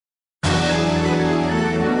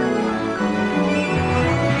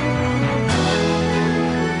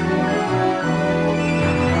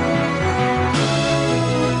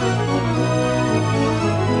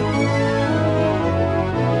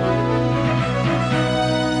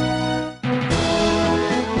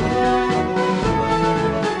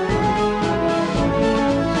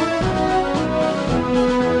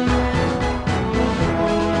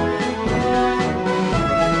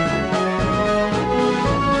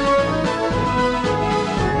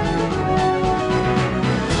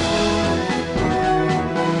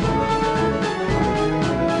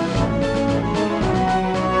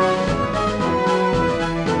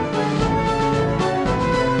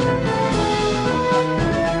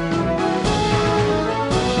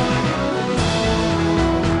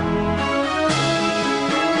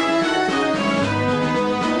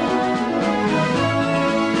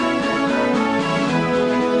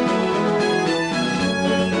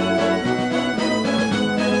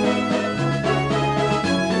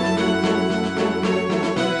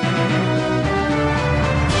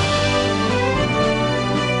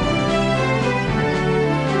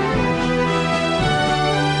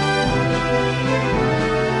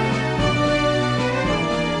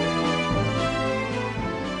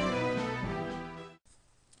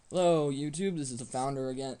YouTube. This is the founder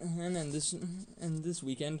again, and this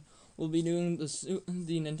weekend we'll be doing the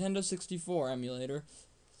Nintendo 64 emulator,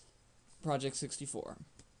 Project 64.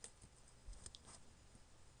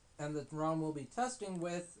 And the ROM we'll be testing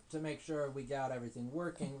with to make sure we got everything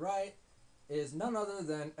working right is none other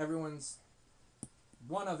than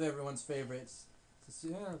one of everyone's favorites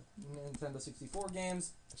Nintendo 64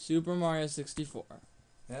 games, Super Mario 64.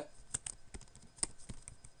 Yep.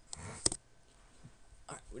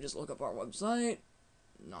 Alright, we just look up our website,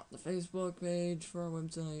 not the Facebook page for our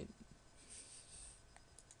website.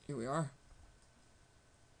 Here we are.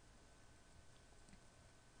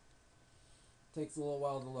 Takes a little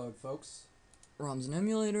while to load, folks. ROMs and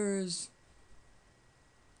emulators.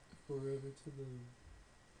 Forever to load.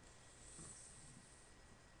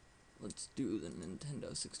 Let's do the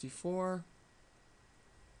Nintendo 64.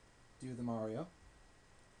 Do the Mario.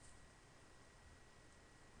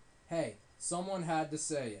 Hey, someone had to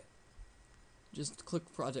say it. Just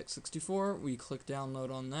click Project 64. We click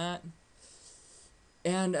download on that.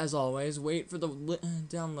 And as always, wait for the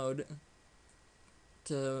download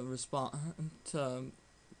to respond to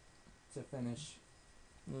finish.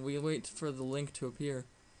 we wait for the link to appear.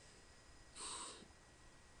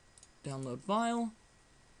 Download file.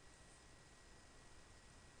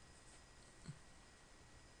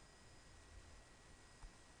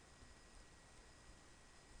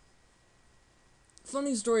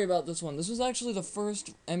 Funny story about this one. This was actually the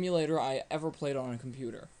first emulator I ever played on a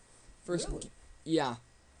computer. Really? Yeah.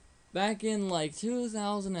 Back in like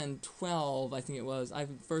 2012, I think it was, I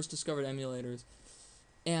first discovered emulators.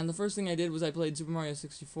 And the first thing I did was I played Super Mario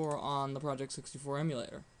 64 on the Project 64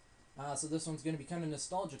 emulator. So this one's going to be kind of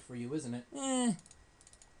nostalgic for you, isn't it?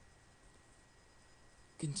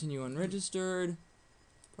 Continue unregistered.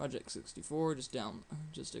 Project 64,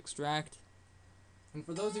 just extract. And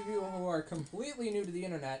for those of you who are completely new to the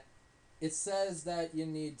internet, it says that you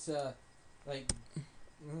need to,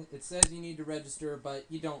 it says you need to register, but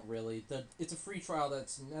you don't really. It's a free trial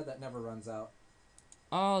that never runs out.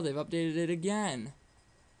 Oh, they've updated it again.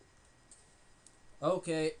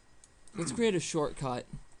 Okay. Let's create a shortcut.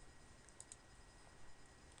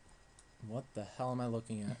 What the hell am I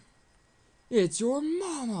looking at? It's your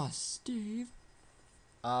mama, Steve.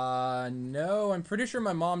 No, I'm pretty sure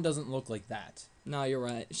my mom doesn't look like that. No, you're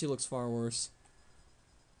right. She looks far worse.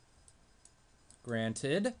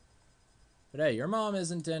 Granted. But hey, your mom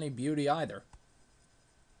isn't any beauty either.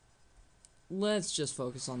 Let's just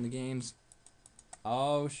focus on the games.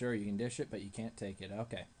 Oh, sure, you can dish it, but you can't take it.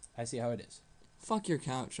 Okay, I see how it is. Fuck your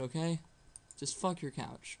couch, okay? Just fuck your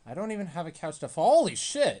couch. I don't even have a couch to fall. Holy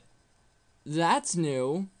shit! That's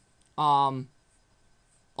new. Alright.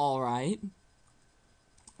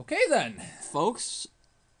 Okay then. Folks,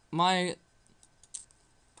 the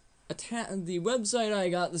website I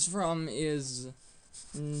got this from is,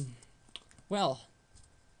 well,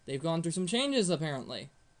 they've gone through some changes apparently.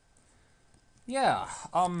 Yeah,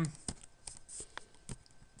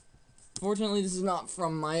 Fortunately, this is not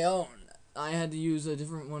from my own. I had to use a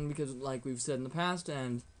different one because, like we've said in the past,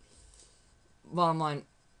 and bottom line,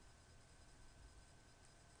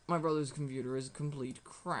 my brother's computer is complete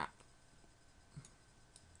crap.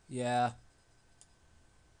 Yeah.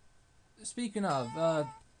 Speaking of,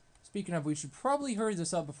 we should probably hurry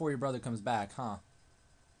this up before your brother comes back, huh?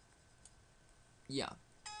 Yeah.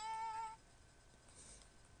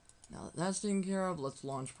 Now that that's taken care of, let's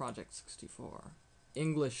launch Project 64.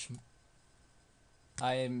 English.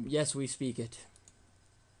 Yes, we speak it.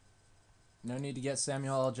 No need to get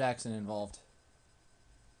Samuel L. Jackson involved.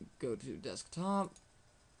 Go to desktop.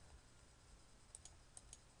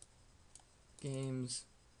 Games.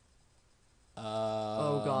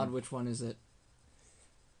 Oh god, which one is it?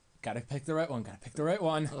 Gotta pick the right one.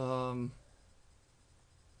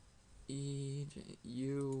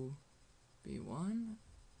 EJUB1.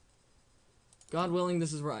 God willing,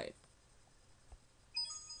 this is right.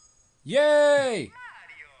 Yay!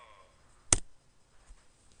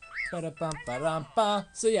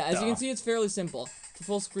 So yeah, as you can see, it's fairly simple. To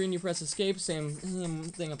full screen, you press escape. Same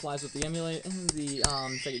thing applies with the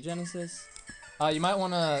Sega Genesis. You might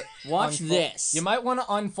want to watch this. You might want to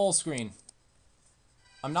unfull screen.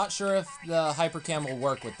 I'm not sure if the hypercam will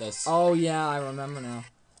work with this. Oh yeah, I remember now.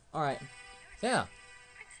 All right. Yeah.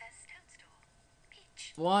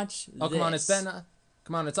 Watch this. Oh come on,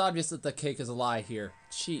 come on, it's obvious that the cake is a lie here.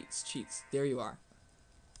 Cheats. There you are.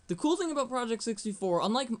 The cool thing about Project 64,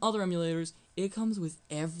 unlike other emulators, it comes with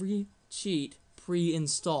every cheat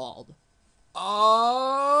pre-installed.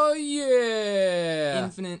 Oh yeah!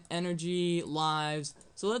 Infinite energy, lives.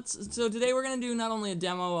 So today we're gonna do not only a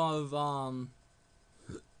demo of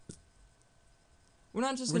We're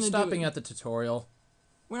not just We're gonna stopping at the tutorial.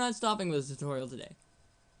 We're not stopping with the tutorial today.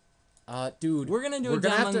 Dude, We're gonna do we're a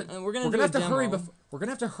gonna demo. have to. We're gonna We're do gonna a have to hurry. demo. We're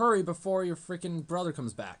gonna have to hurry before your freaking brother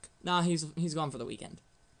comes back. Nah, he's gone for the weekend.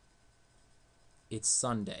 It's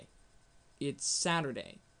Sunday. It's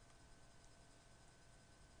Saturday.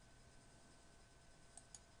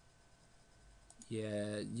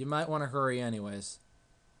 Yeah, you might want to hurry anyways.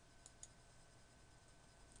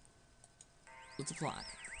 Let's apply.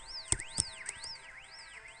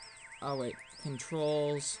 Oh wait,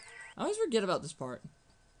 controls. I always forget about this part.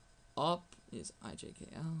 Up is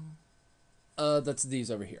IJKL. That's these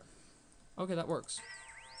over here. Okay, that works.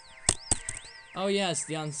 Oh yes,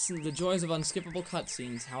 the joys of unskippable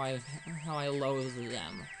cutscenes. How I loathe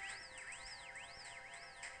them.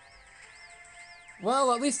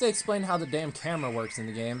 Well, at least they explain how the damn camera works in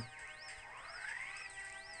the game.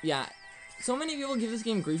 Yeah, so many people give this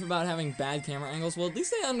game grief about having bad camera angles. Well, at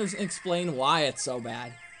least they explain why it's so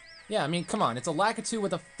bad. Yeah, I mean, come on, it's a Lakitu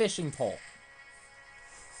with a fishing pole.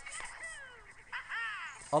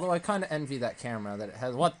 Although I kind of envy that camera that it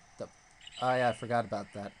has. What the? Oh yeah, I forgot about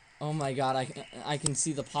that. Oh my god, I can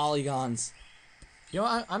see the polygons. You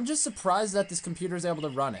know, I'm just surprised that this computer is able to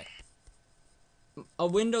run it. A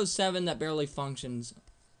Windows 7 that barely functions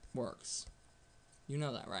works. You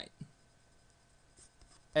know that, right?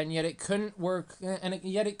 And yet it couldn't work,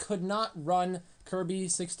 yet it could not run Kirby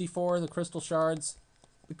 64, the Crystal Shards.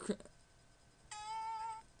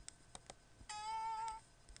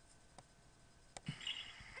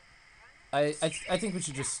 I think we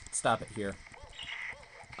should just stop it here.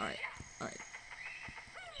 Alright, alright.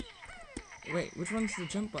 Wait, which one's the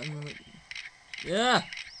jump button? Yeah!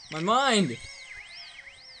 My mind!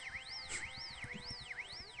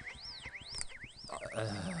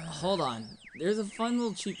 Hold on. There's a fun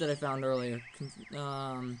little cheat that I found earlier.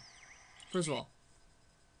 First of all.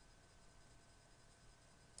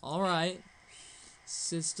 Alright.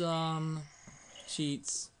 System.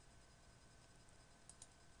 Cheats.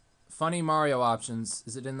 Funny Mario options.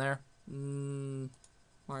 Is it in there?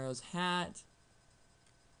 Mario's hat.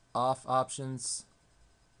 Off options.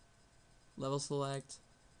 Level select.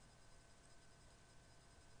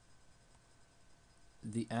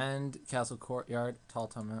 The end. Castle Courtyard. Tall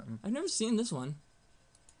Town Mountain. I've never seen this one.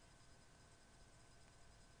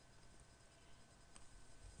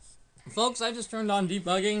 Folks, I just turned on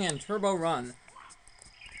debugging and turbo run.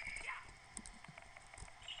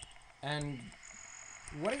 And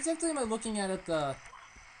what exactly am I looking at the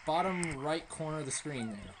bottom right corner of the screen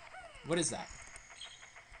there? What is that?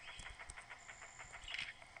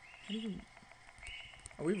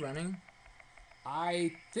 Are we running?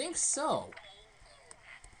 I think so.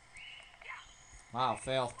 Wow,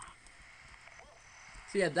 fail.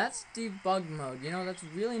 So yeah, that's debug mode. You know, that's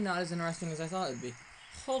really not as interesting as I thought it would be.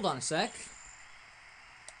 Hold on a sec.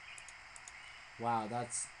 Wow,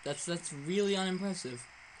 That's really unimpressive.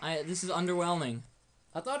 This is underwhelming.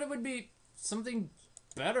 I thought it would be something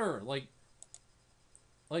better, like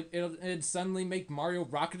it'd suddenly make Mario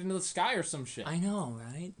rocket into the sky or some shit. I know,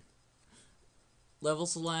 right? Level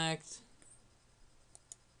select.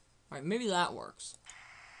 Alright, maybe that works.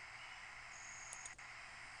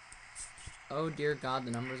 Oh dear god,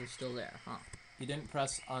 the numbers are still there, huh? You didn't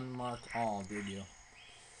press unmark all, did you?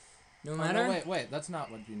 No matter. Oh, no, wait, that's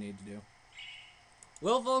not what you need to do.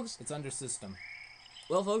 Well, folks. It's under system.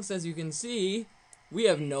 Well, folks, as you can see, we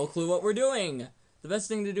have no clue what we're doing. The best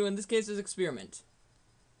thing to do in this case is experiment.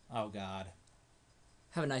 Oh god.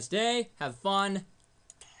 Have a nice day. Have fun.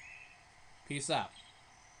 Peace out.